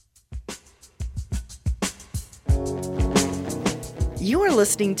You are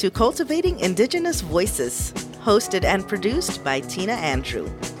listening to Cultivating Indigenous Voices, hosted and produced by Tina Andrew.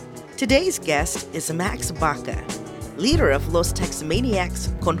 Today's guest is Max Baca, leader of Los Tex-Maniacs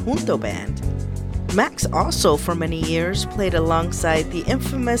Conjunto Band. Max also for many years played alongside the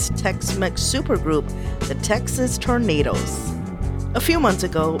infamous Tex-Mex supergroup, the Texas Tornadoes. A few months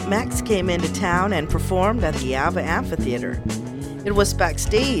ago, Max came into town and performed at the Alva Amphitheater. It was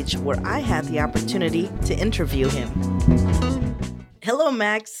backstage where I had the opportunity to interview him. Hello,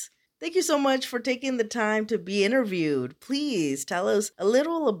 Max. Thank you so much for taking the time to be interviewed. Please tell us a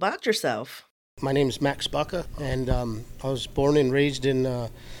little about yourself. My name is Max Baca, and I was born and raised in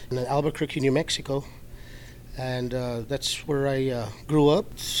Albuquerque, New Mexico. And that's where I grew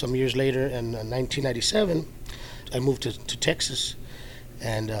up. Some years later, in 1997, I moved to Texas.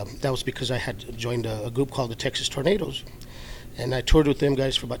 And that was because I had joined a group called the Texas Tornadoes. And I toured with them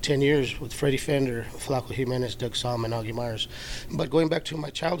guys for about 10 years with Freddie Fender, Flaco Jimenez, Doug Salm, and Augie Myers. But going back to my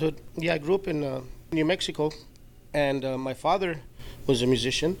childhood, I grew up in New Mexico, and my father was a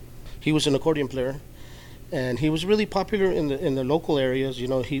musician. He was an accordion player, and he was really popular in the local areas. You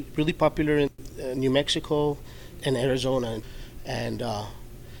know, he really popular in New Mexico and Arizona. And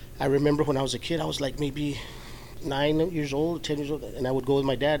I remember when I was a kid, I was like maybe 9 years old, 10 years old, and I would go with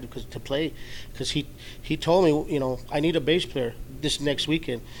my dad to play, because he told me, you know, I need a bass player this next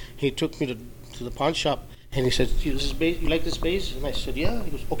weekend. He took me to the pawn shop, and he said, you like this bass? And I said, yeah. He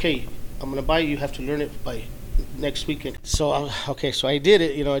goes, okay, I'm going to buy you have to learn it by next weekend. So so I did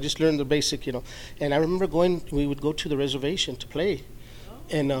it, you know, I just learned the basic, you know. And I remember we would go to the reservation to play.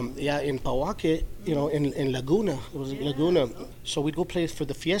 And in Pauaque, you know, in Laguna, it was Laguna. So we'd go play for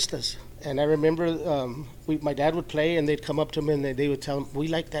the fiestas. And I remember my dad would play, and they'd come up to me and they would tell him, we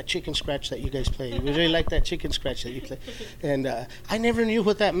like that chicken scratch that you guys play. We really like that chicken scratch that you play. And I never knew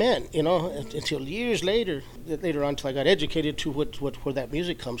what that meant, you know, until years later on, until I got educated to where that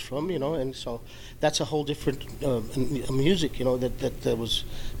music comes from, you know. And so that's a whole different music, you know,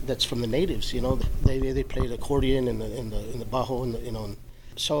 that's from the natives, you know. They played accordion and the bajo, and you know.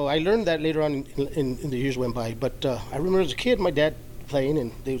 So I learned that later on in the years went by. But I remember as a kid, my dad playing,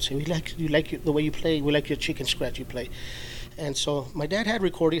 and they would say, you like the way you play, we like your chicken scratch you play. And so my dad had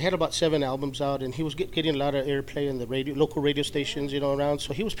about 7 albums out, and he was getting a lot of airplay in the local radio stations, you know, around.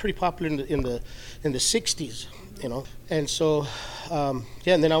 So he was pretty popular in the 60s, you know. And so and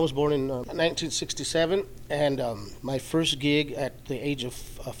then I was born in 1967, and my first gig at the age of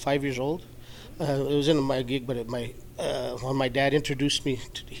 5 years old, it was in my gig, but when my dad introduced me,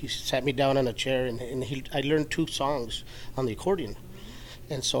 he sat me down on a chair, and I learned 2 songs on the accordion.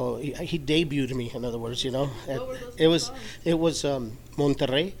 And so he debuted me, in other words, you know. What were those songs? It was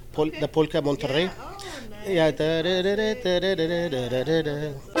Monterrey, the polka Monterrey. Yeah, oh, nice.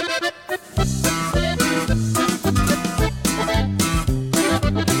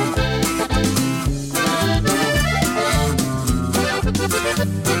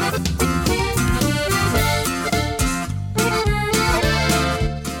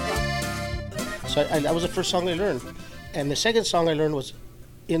 So that was the first song I learned. And the second song I learned was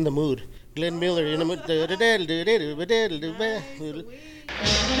In the Mood. Glenn Miller, In the Mood.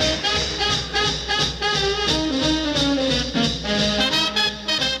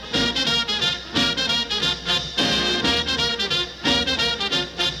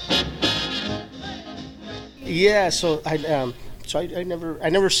 Yeah, so I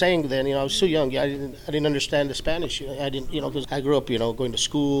never sang then. You know, I was so young. I didn't understand the Spanish. I didn't, you know, because I grew up, you know, going to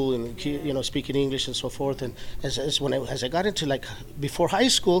school and, you know, speaking English and so forth. And as I got into, like, before high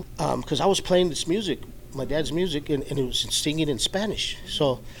school, because I was playing this music, my dad's music, and it was singing in Spanish.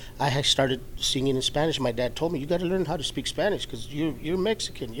 So I started singing in Spanish. My dad told me, you got to learn how to speak Spanish, because you're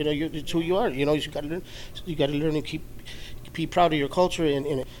Mexican. You know, it's who you are. You know, you got to learn and be proud of your culture and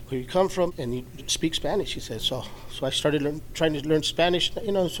where you come from, and you speak Spanish, he said. So I started trying to learn Spanish,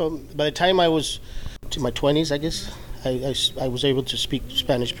 you know. So by the time I was to my 20s, I guess, I was able to speak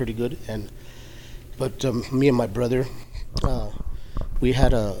Spanish pretty good. But me and my brother, we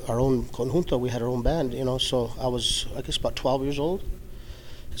had our own conjunto, we had our own band, you know. So I was, I guess, about 12 years old.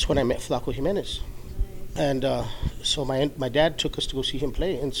 That's when I met Flaco Jimenez. And so my dad took us to go see him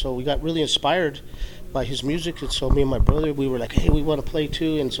play, and so we got really inspired by his music. And so me and my brother, we were like, hey, we want to play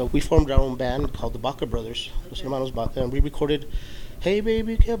too. And so we formed our own band called the Baca Brothers, Los Hermanos Baca, and we recorded Hey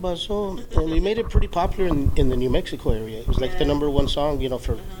Baby Que Pasó, and we made it pretty popular in the New Mexico area. It was like the number 1 song, you know,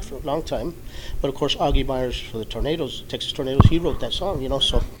 for a long time. But of course, Augie Myers for the Tornadoes, Texas Tornadoes, he wrote that song, you know.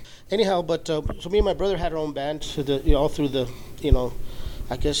 So anyhow, but so me and my brother had our own band all through the, you know,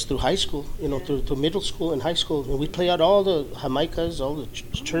 I guess through high school, through middle school and high school. And we play out all the Jamaicas, all the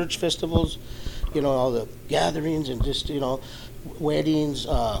church festivals, all the gatherings and just, weddings,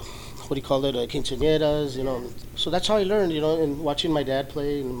 what do you call it, quinceañeras, So that's how I learned, and watching my dad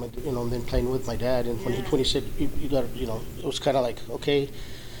play and, and then playing with my dad. And when he said, you got, it was kind of like, okay,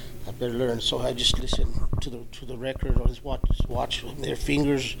 I better learn. So I just listened to the record or just watch their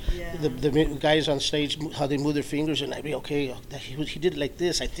fingers, the guys on stage, how they move their fingers, and I'd be okay. He did it like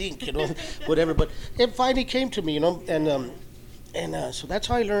this, I think, whatever. But it finally came to me, and so that's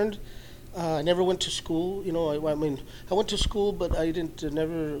how I learned. I never went to school, I mean, I went to school, but I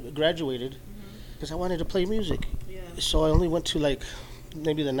never graduated because I wanted to play music. Yeah. So I only went to like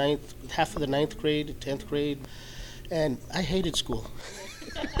maybe half of the ninth grade, 10th grade, and I hated school.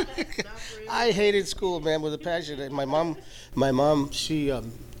 I hated school, man, with a passion. And my mom, she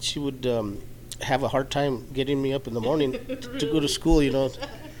would have a hard time getting me up in the morning to go to school.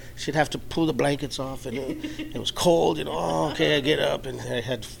 She'd have to pull the blankets off, and it was cold. Oh, okay, I get up, and I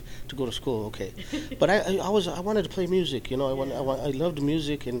had to go to school. Okay, but I wanted to play music. I loved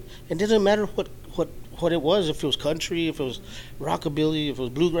music, and it didn't matter what it was, if it was country, if it was rockabilly, if it was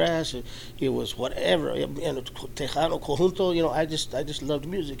bluegrass, it was whatever, and Tejano, conjunto, I just loved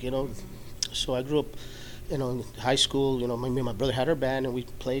music, So I grew up, in high school, me and my brother had our band, and we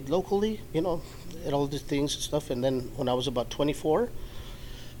played locally, at all these things and stuff. And then when I was about 24,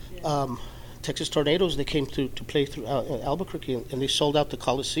 Texas Tornadoes, they came to play through Albuquerque, and they sold out the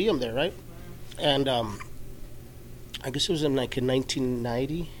Coliseum there, right? And I guess it was in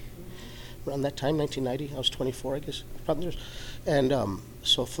 1990. Around that time, 1990, I was 24, I guess, probably. And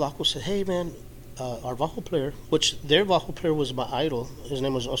so Flaco said, hey, man, our Bajo player, which their Bajo player was my idol. His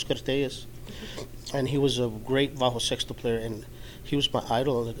name was Oscar Tellez, and he was a great Bajo sexto player, and he was my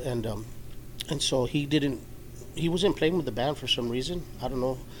idol. And so he wasn't playing with the band for some reason. I don't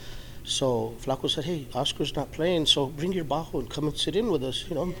know. So Flaco said, hey, Oscar's not playing, so bring your Bajo and come and sit in with us,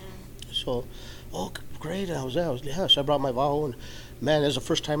 So, oh, great. So I brought my Bajo, and man, it was the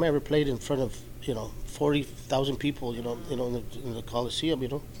first time I ever played in front of 40,000 people, in the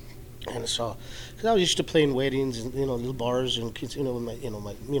Coliseum, and so because I was used to playing weddings and little bars and kids, with me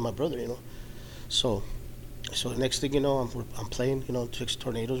and my brother, so the next thing I'm playing, Texas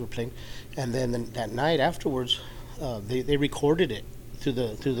Tornadoes were playing, and then that night afterwards, they recorded it through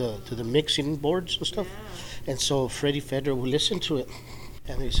the mixing boards and stuff, and so Freddie Federer would listen to it,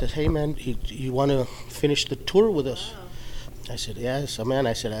 and he said, hey man, you want to finish the tour with us? I said, yes, man.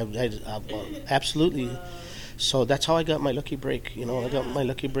 I said, I absolutely. Wow. So that's how I got my lucky break. I got my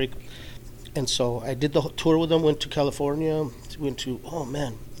lucky break. And so I did the tour with them, went to California, went to,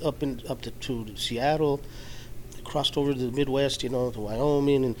 up to Seattle, crossed over to the Midwest, to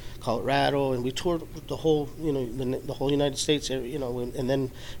Wyoming and Colorado, and we toured the whole, the whole United States, and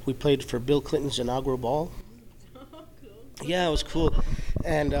then we played for Bill Clinton's inaugural ball. Cool. Yeah, it was cool.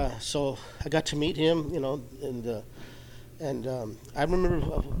 And so I got to meet him, and I remember,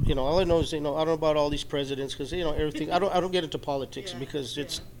 all I know is, I don't know about all these presidents because, everything. I don't get into politics because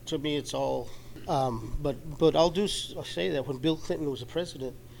to me it's all. But I'll say that when Bill Clinton was the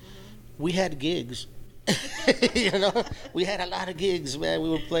president, we had gigs. We had a lot of gigs, man.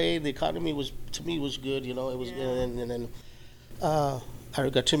 We were playing. The economy was good. It was good. And then I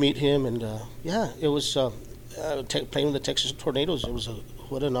got to meet him, and it was playing with the Texas Tornadoes. It was an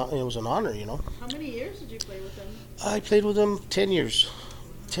honor. How many years did you play with them? I played with them 10 years.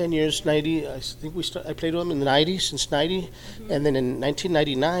 10 years, 90. I think I played with them in the 90s, since 90. Mm-hmm. And then in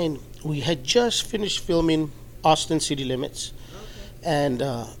 1999, we had just finished filming Austin City Limits. Okay.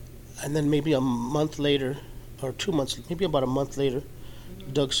 And then maybe a month later, or 2 months, maybe about a month later,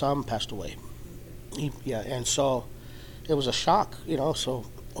 Doug Somm passed away. And so it was a shock,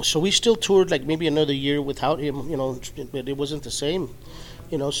 So we still toured like maybe another year without him, but it wasn't the same,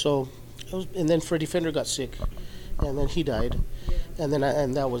 So, and then Freddie Fender got sick, and then he died, and then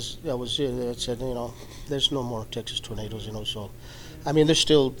that was it. I said, there's no more Texas Tornadoes, So, I mean, there's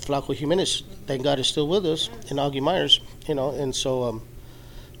still Flaco Jimenez, thank God, is still with us, and Augie Myers, and so,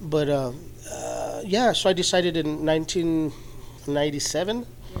 so I decided in 1997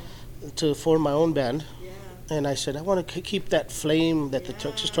 to form my own band. And I said, I want to keep that flame that the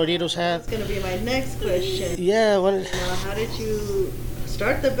Texas Tornadoes have. That's going to be my next question. Yeah. How did you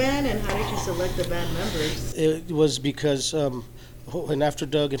start the band, and how did you select the band members? It was because when after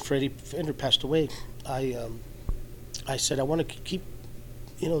Doug and Freddie Fender passed away, I said I want to keep,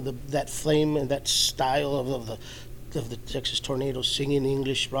 that flame and that style of the Texas Tornadoes, singing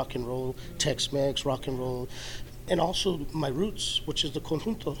English rock and roll, Tex-Mex rock and roll, and also my roots, which is the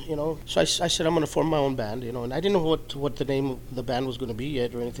conjunto, you know. So I said I'm going to form my own band, you know, and I didn't know what the name of the band was going to be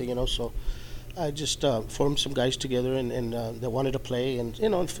yet or anything, you know. So I just formed some guys together, and they wanted to play, and you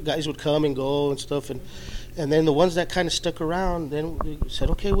know, guys would come and go and stuff, and then the ones that kind of stuck around, then we said,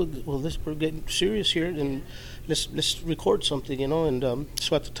 okay, well, we're getting serious here, and let's record something, you know. And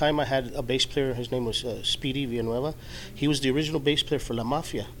so at the time I had a bass player. His name was Speedy Villanueva. He was the original bass player for La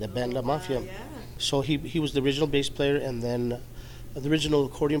Mafia, the band La Mafia. Yeah. So he was the original bass player, and then the original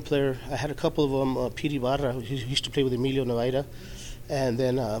accordion player. I had a couple of them. Pete Ibarra, he used to play with Emilio Nevaira, and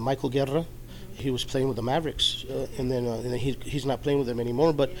then Michael Guerra. He was playing with the Mavericks, and then he's not playing with them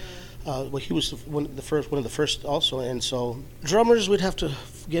anymore. But well, he was one of the first also. And so drummers, we'd have to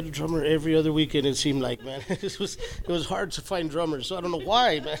get a drummer every other weekend. It seemed like, man, it was hard to find drummers. So I don't know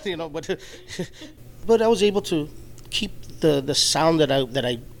why, man, you know, but I was able to keep the sound that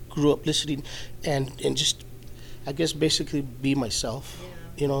I grew up listening, and just, I guess, basically be myself,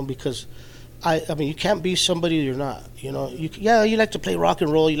 you know, because I mean, you can't be somebody you're not, you know. You like to play rock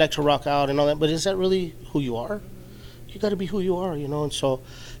and roll, you like to rock out and all that, but is that really who you are? You got to be who you are, you know. And so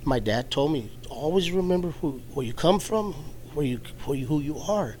my dad told me, always remember where you come from, who you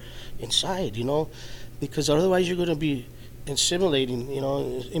are inside, you know, because otherwise you're going to be assimilating, you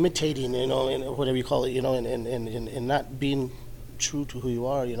know, imitating, you know, and whatever you call it, you know, and not being true to who you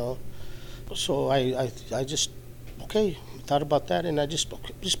are, you know. So I just, okay, thought about that, and I just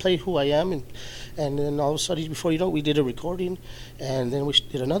play who I am, and then all of a sudden, before you know it, we did a recording, and then we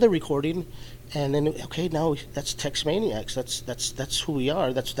did another recording, and then, okay, now that's Tex Maniacs. That's who we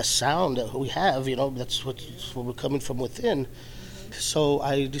are. That's the sound that we have, you know. That's what we're coming from within. So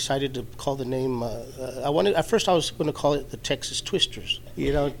I decided to call the name. At first I was going to call it the Texas Twisters,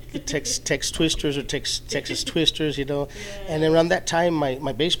 you know, the Tex Twisters or Texas Twisters, you know. Yeah. And around that time,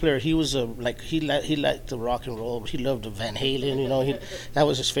 my bass player, he was he liked the rock and roll. He loved Van Halen, you know. That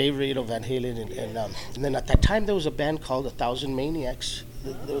was his favorite, you know, Van Halen. And then at that time there was a band called 1,000 Maniacs.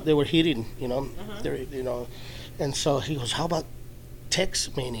 They were hitting, you know, you know. And so he goes, how about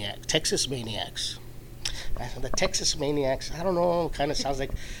Texas Maniacs? The Texas Maniacs, I don't know, kind of sounds like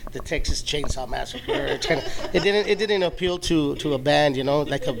the Texas Chainsaw Massacre. It didn't appeal to a band, you know,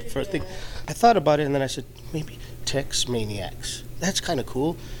 like a first thing. I thought about it, and then I said, maybe Tex Maniacs. That's kind of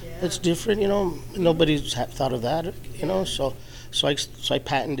cool. Yeah. That's different, you know. Nobody's thought of that, you know. So I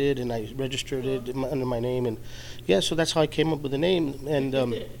patented and I registered it under my name, and so that's how I came up with the name. And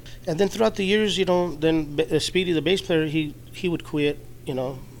then throughout the years, you know, then Speedy, the bass player, he would quit, you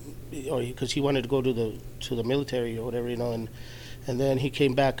know, or because he wanted to go to the military or whatever, you know, and then he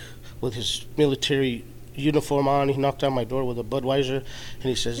came back with his military uniform on. He knocked on my door with a Budweiser, and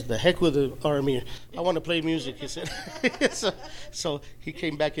he says, "The heck with the army! I want to play music." He said. So he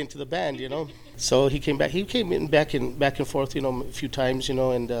came back into the band, you know. So he came back. He came in back and forth, you know, a few times, you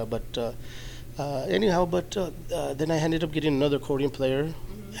know, and then I ended up getting another accordion player,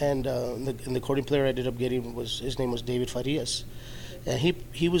 and the accordion player I ended up getting his name was David Farias. And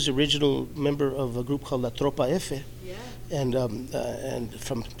he was the original member of a group called La Tropa F, and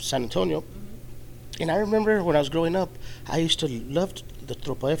from San Antonio. And I remember when I was growing up, I used to love the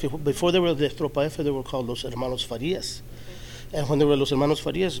Tropa F. Before they were the Tropa F, they were called Los Hermanos Farias. And when they were Los Hermanos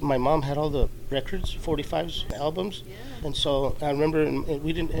Farias, my mom had all the records, 45s, albums. Yeah. And so I remember,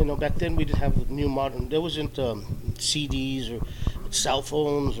 we didn't, you know, back then we didn't have new modern, there wasn't CDs or cell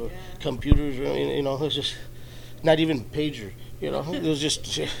phones or computers, or, you know, it was just not even pager. You know, it was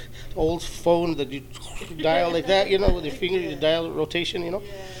just old phone that you dial like that, you know, with your finger, you dial rotation, you know.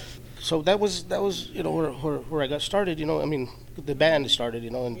 Yeah. So that was you know where I got started, you know. I mean, the band started, you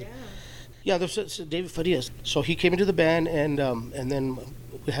know, and there's David Farias. So he came into the band, and then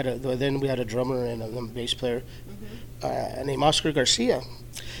we had a drummer and a bass player named Oscar Garcia,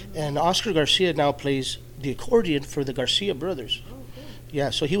 and Oscar Garcia now plays the accordion for the Garcia brothers. Oh, cool.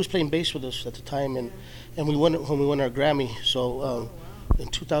 Yeah, so he was playing bass with us at the time, and we won our Grammy. So in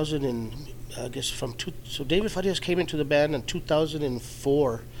 2000 and so David Farias came into the band in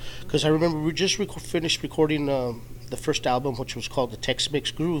 2004, because I remember we just finished recording the first album, which was called the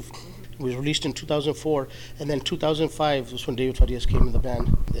Tex-Mex Groove. It was released in 2004, and then 2005 was when David Farias came in the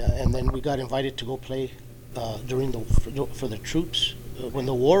band. And then we got invited to go play for the troops when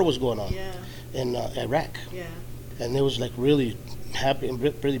the war was going on in Iraq. Yeah. And it was like really happy and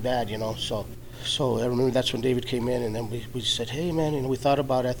really bad, you know. So I remember that's when David came in, and then we said, hey, man, you know, I thought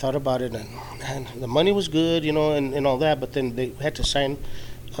about it, and the money was good, you know, and all that, but then they had to sign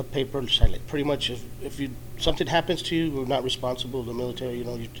a paper saying, like, pretty much if something happens to you, we're not responsible, the military, you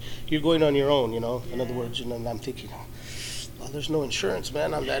know, you're going on your own, you know. In other words, you know, and I'm thinking, well, there's no insurance,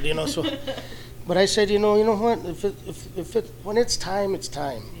 man, on that, you know. But I said, you know what? If it when it's time, it's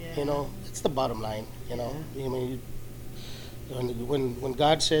time. You Yeah. know, it's the bottom line. You know, Yeah. I mean, when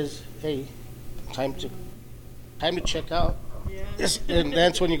God says, "Hey, time to time to check out," Yeah. and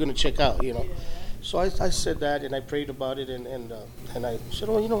that's when you're going to check out. You know. Yeah. So I said that, and I prayed about it, and I said,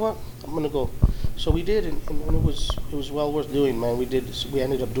 "Well, you know what? I'm going to go." So we did, and it was well worth doing, man. We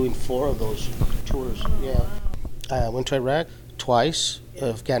ended up doing 4 of those tours. Oh, Yeah, wow. I went to Iraq twice, Yeah.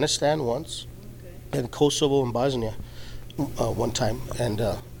 Afghanistan once, Okay. and Kosovo and Bosnia one time, and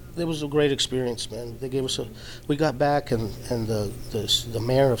it was a great experience, man. They gave us we got back, and the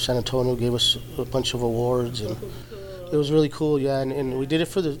mayor of San Antonio gave us a bunch of awards, and it was really cool, yeah. And we did it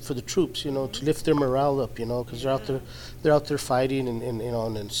for the troops, you know, to lift their morale up, you know, because they're out there fighting, and you know,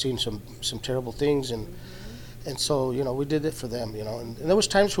 and seeing some terrible things, and so, you know, we did it for them, you know. And there was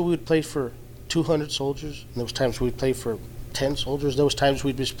times where we would play for 200 soldiers, and there was times where we'd play for 10 soldiers. There was times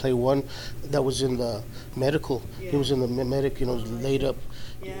we'd just play one that was in the medical. He was in the medic, you know, laid up,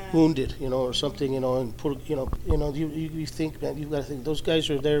 Yeah. wounded, you know, or something, you know, and put, you think, man, you've got to think those guys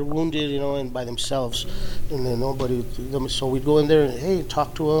are there wounded, you know, and by themselves, and then nobody. So we'd go in there and hey,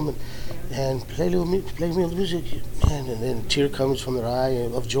 talk to them and play me music, man, and then a tear comes from their eye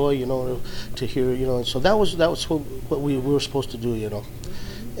of joy, you know, to hear, you know. And so that was what we were supposed to do, you know.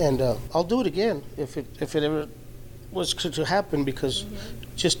 And I'll do it again if it ever was to happen, because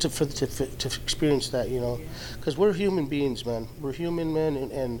just to experience that, you know, because we're human beings, man. We're human, man,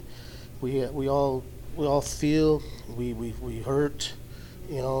 and we all feel, we hurt,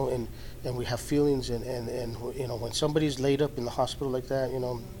 you know, and we have feelings, and you know, when somebody's laid up in the hospital like that, you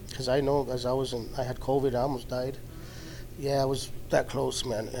know, because I know, as I had COVID, I almost died. Yeah, I was that close,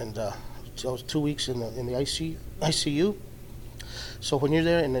 man, and so I was 2 weeks in the ICU. So when you're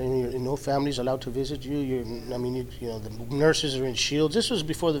there and no family's allowed to visit you, you know, the nurses are in shields. This was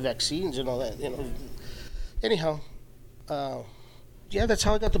before the vaccines and all that, you know. Anyhow, yeah, that's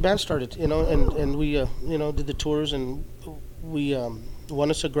how I got the band started, you know, and we, you know, did the tours, and we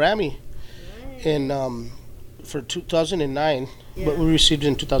won us a Grammy in for 2009, but we received it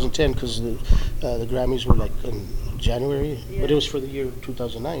in 2010 because the Grammys were like in January, but it was for the year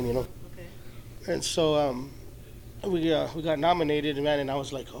 2009, you know. Okay. And so we got nominated, man, and I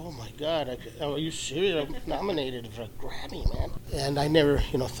was like, oh my God, are you serious? I'm nominated for a Grammy, man. And I never,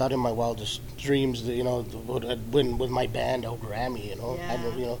 you know, thought in my wildest dreams that, you know, I'd win with my band a Grammy, you know. Yeah. I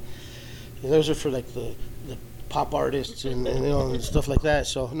don't, you know, those are for like the pop artists and you know, and stuff like that.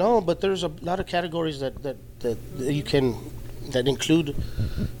 So no, but there's a lot of categories that you can, that include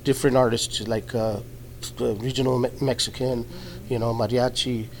different artists, like regional Mexican, you know,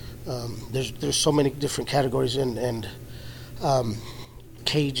 mariachi. There's so many different categories, and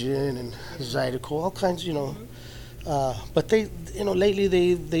Cajun and Zydeco, all kinds, you know. But they, you know,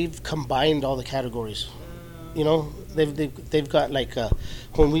 lately they've combined all the categories. You know, they've got like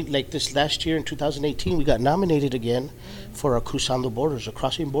when we, like this last year in 2018, we got nominated again for our Cruzando Borders, a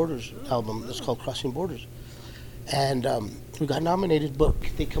Crossing Borders album. It's called Crossing Borders, and we got nominated, but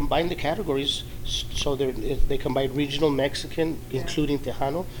they combined the categories. So they combined regional Mexican, including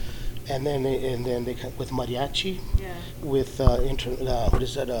Tejano, and then they with mariachi, with what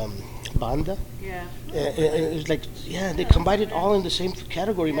is that, banda. Yeah. And it's like, yeah, they combined it all in the same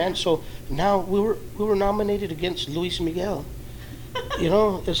category, man. So now we were nominated against Luis Miguel. You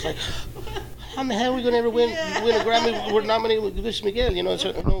know, it's like, how in the hell are we gonna ever win a Grammy? We're nominated with Luis Miguel. You know, it's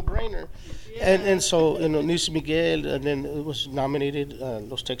a no-brainer. And so, you know, Luis Miguel, and then it was nominated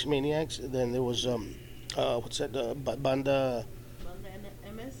Los Tex Maniacs. And then there was what's that, banda? Banda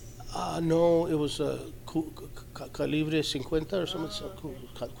MS? No, it was Calibre 50 or something.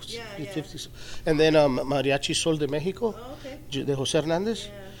 Yeah. 50s. And then Mariachi Sol de Mexico, Oh, okay. de Jose Hernandez.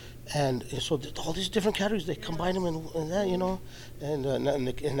 Yeah. And so all these different categories, they combine them in that, you know. And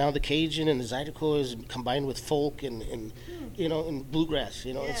now the Cajun and the Zydeco is combined with folk and you know, and bluegrass,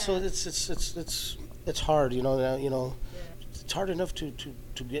 you know. And so it's hard, you know. It's hard enough to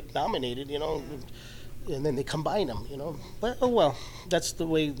get nominated, you know. And then they combine them, you know. But oh well, that's the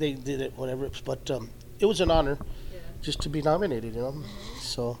way they did it, whatever. But it was an honor just to be nominated, you know.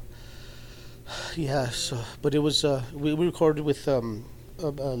 So yeah, but it was we recorded with a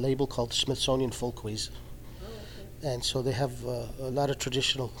label called Smithsonian Folkways, and so they have a lot of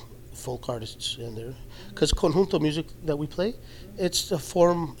traditional folk artists in there. Because conjunto music that we play, it's a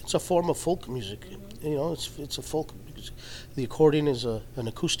form of folk music. You know, it's a folk music. The accordion is an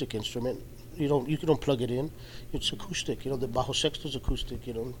acoustic instrument. You don't plug it in. It's acoustic. You know, the bajo sexto is acoustic.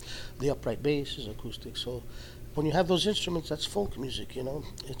 You know, the upright bass is acoustic. So when you have those instruments, that's folk music. You know,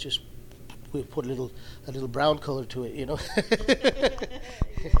 it just, we put a little brown color to it. You know.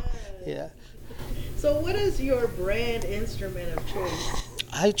 Yeah. your brand instrument of choice?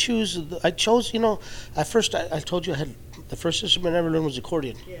 I chose, at first I told you I had, the first instrument I ever learned was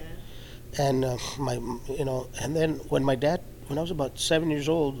accordion. Yeah. And and then when I was about 7 years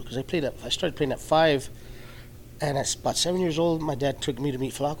old, because I started playing at 5, and at about 7 years old, my dad took me to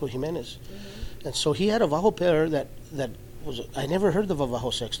meet Flaco Jimenez. Mm-hmm. And so he had a bajo player that was, I never heard of a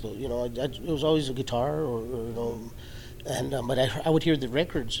bajo sexto, it was always a guitar and but I would hear the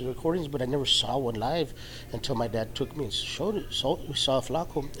recordings, but I never saw one live until my dad took me and showed it. So we saw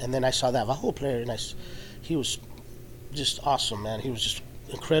Flaco, and then I saw that bajo player, and he was just awesome, man. He was just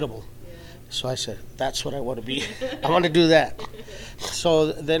incredible. Yeah. So I said, that's what I want to be. I want to do that.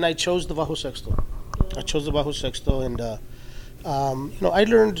 So then I chose the bajo sexto. I chose the bajo sexto, and I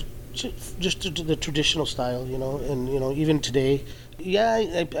learned just the traditional style, and even today,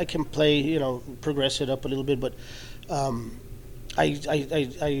 yeah, I can play, progress it up a little bit, but I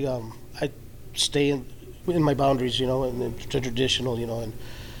stay in my boundaries, and the traditional, and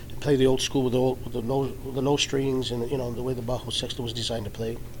play the old school with the low strings, and the way the bajo sexto was designed to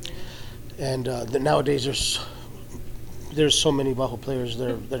play. And nowadays there's so many bajo players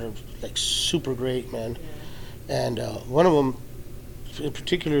that are like super great, man. And one of them in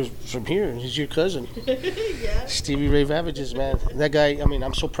particular is from here. He's your cousin. Yeah. Stevie Ray Vavages, man. That guy,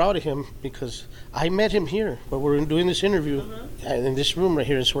 I'm so proud of him because I met him here where we're doing this interview. In this room right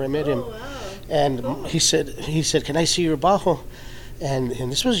here is where I met him. Wow. And Cool. he said, can I see your bajo? And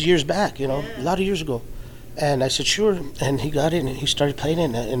this was years back, a lot of years ago. And I said, sure. And he got it and he started playing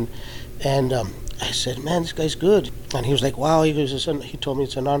it. And I said, man, this guy's good. And he was like, wow. He goes, he told me,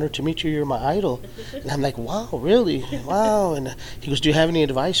 it's an honor to meet you. You're my idol. And I'm like, wow, really? Wow. And he goes, do you have any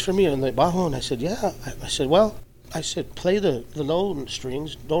advice for me on the bajo? And I said, yeah. I said, play the low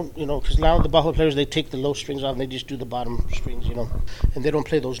strings. Don't, because now the bajo players, they take the low strings off and they just do the bottom strings, and they don't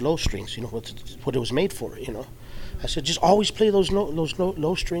play those low strings, what it was made for, I said, just always play those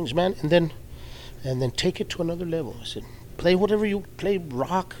low strings, man, and then take it to another level. I said, play whatever you play,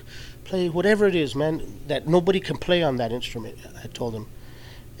 rock, play whatever it is, man, that nobody can play on that instrument. I told him,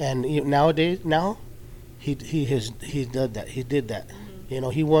 and now he did that. He did that.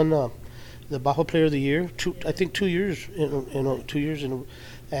 He won the bajo player of the year. 2 years.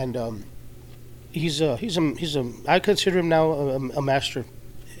 And he's I consider him now a master.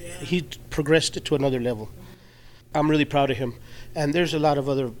 Yeah. He progressed it to another level. I'm really proud of him. And there's a lot of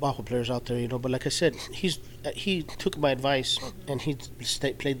other bajo players out there, but like I said, he took my advice and he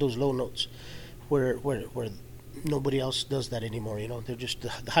played those low notes, where nobody else does that anymore. They're just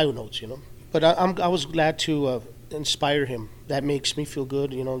the high notes. But I was glad to inspire him. That makes me feel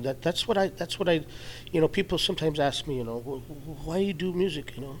good. That's what I. People sometimes ask me, why you do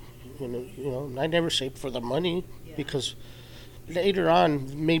music? And I never say for the money, because later on,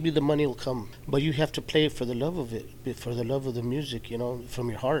 maybe the money will come, but you have to play for the love of it, for the love of the music, from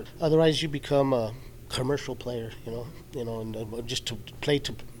your heart. Otherwise, you become a commercial player, and just to play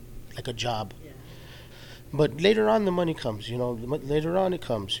to like a job. Yeah. But later on, the money comes, Later on, it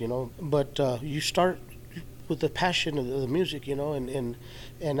comes, But you start with the passion of the music,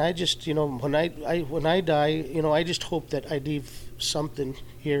 and I just, when I die, I just hope that I leave something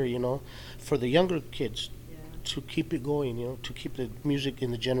here, for the younger kids. To keep it going, to keep the music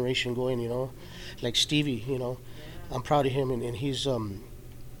in the generation going, like Stevie, I'm proud of him, and he's going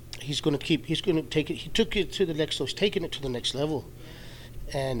to take it. He took it to the next, so he's taking it to the next level,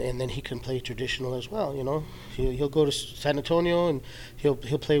 and then he can play traditional as well, He'll go to San Antonio and he'll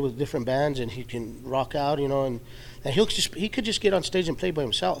play with different bands, and he can rock out, and he could just get on stage and play by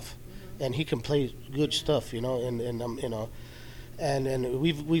himself, and he can play good stuff, And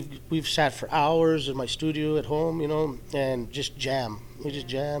we've sat for hours in my studio at home, and just jam. We just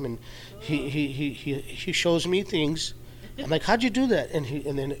jam, and he shows me things. I'm like, how'd you do that? And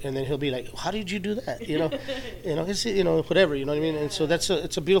then he'll be like, how did you do that? It's whatever, you know what I mean. And so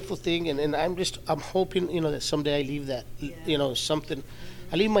it's a beautiful thing, and I'm hoping that someday I leave that, something.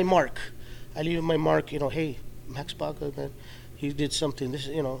 I leave my mark. Hey, Max Baca, man, he did something. This,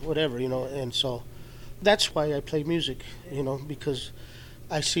 whatever, and so. That's why I play music, because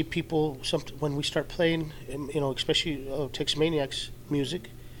I see people, when we start playing, especially Tex Maniacs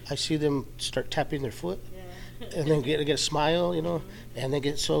music, I see them start tapping their foot, and then get a smile, and they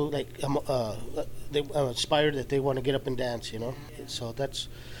get so they're inspired that they want to get up and dance, So that's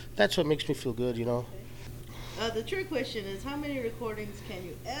what makes me feel good, The trick question is, how many recordings can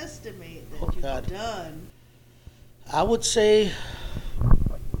you estimate that Oh, you've God. done? I would say,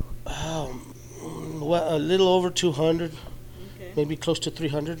 a little over 200, Okay. maybe close to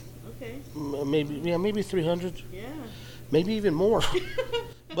 300, Okay. maybe 300. Yeah. Maybe even more.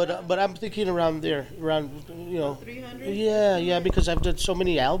 but I'm thinking around there, around 300? yeah, because I've done so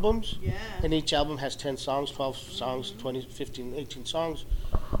many albums, Yeah. and each album has 10 songs, 12 songs, 20, 15, 18 songs,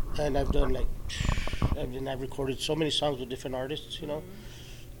 and I've done I've recorded so many songs with different artists,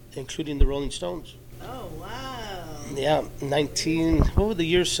 including the Rolling Stones. Oh, wow. Yeah, what were the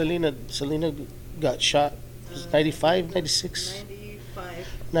years Selena got shot? It was 95, 96? 95.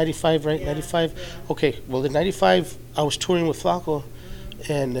 95, right? Yeah, 95. yeah. Okay, well, in 95, I was touring with Flacco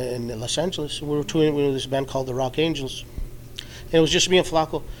and in Los Angeles. We were touring with this band called the Rock Angels. And it was just me and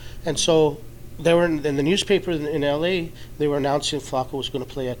Flacco. And so they were in the newspaper in LA, they were announcing Flacco was going to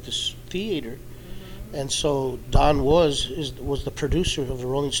play at this theater. And so Don was the producer of the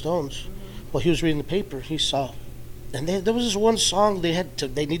Rolling Stones. Well, he was reading the paper. He saw, and there was this one song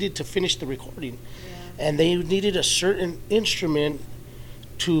they needed to finish the recording, and they needed a certain instrument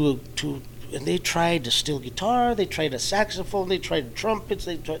to, and they tried a steel guitar, they tried a saxophone, they tried trumpets,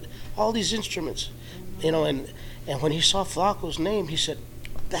 they tried all these instruments, and when he saw Flacco's name, he said,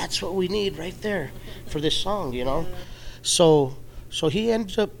 "That's what we need right there for this song," So he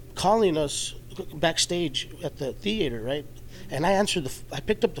ended up calling us backstage at the theater, right? And I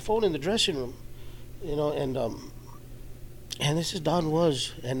picked up the phone in the dressing room, and this is Don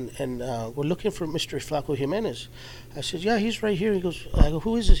Was, and we're looking for Mr. Flaco Jimenez. I said, yeah, he's right here. I go,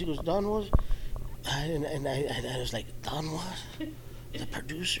 who is this? He goes, Don Was. And I was like, Don Was? The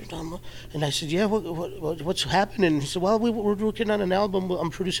producer, Don Was? And I said, yeah, what's happening? He said, well, we're working on an album. I'm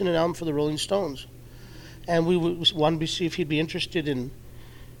producing an album for the Rolling Stones. And we wanted to see if he'd be interested in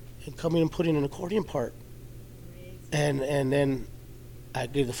coming and putting an accordion part. And then I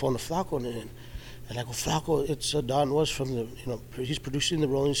gave the phone to Flacco, and I go, Flacco, it's Don Was from he's producing the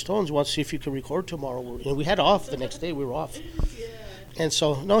Rolling Stones. He wants to see if you can record tomorrow. We had off the next day. We were off. Yeah. And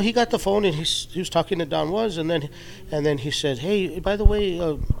so, no, he got the phone, and he was talking to Don Was, and then he said, hey, by the way,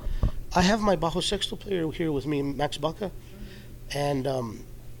 I have my bajo sexto player here with me, Max Baca, and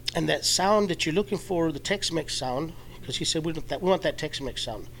that sound that you're looking for, the Tex-Mex sound, because he said we want that Tex-Mex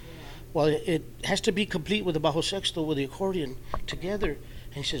sound. Well, it has to be complete with the bajo sexto with the accordion together.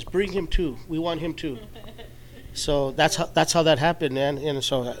 And he says, "Bring him too. We want him too." So that's how that happened, man. And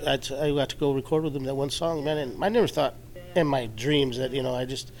so I got to go record with him that one song, man. And I never thought in my dreams that I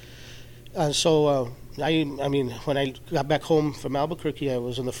just. I mean, when I got back home from Albuquerque, I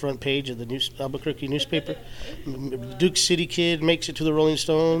was on the front page of the Albuquerque newspaper. Duke City kid makes it to the Rolling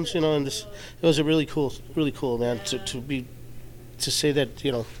Stones, and it was a really cool, man, to say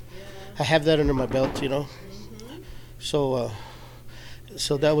that I have that under my belt,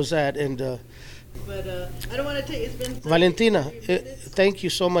 So that was that, and. But I don't want to take. It's been Valentina. Thank you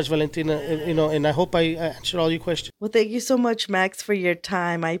so much, Valentina. And I hope I answered all your questions. Well, thank you so much, Max, for your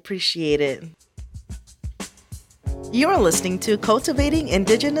time. I appreciate it. You're listening to Cultivating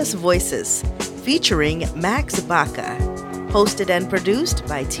Indigenous Voices, featuring Max Baca, hosted and produced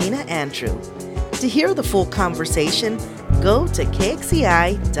by Tina Andrew. To hear the full conversation, go to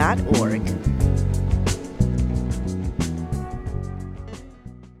kxci.org.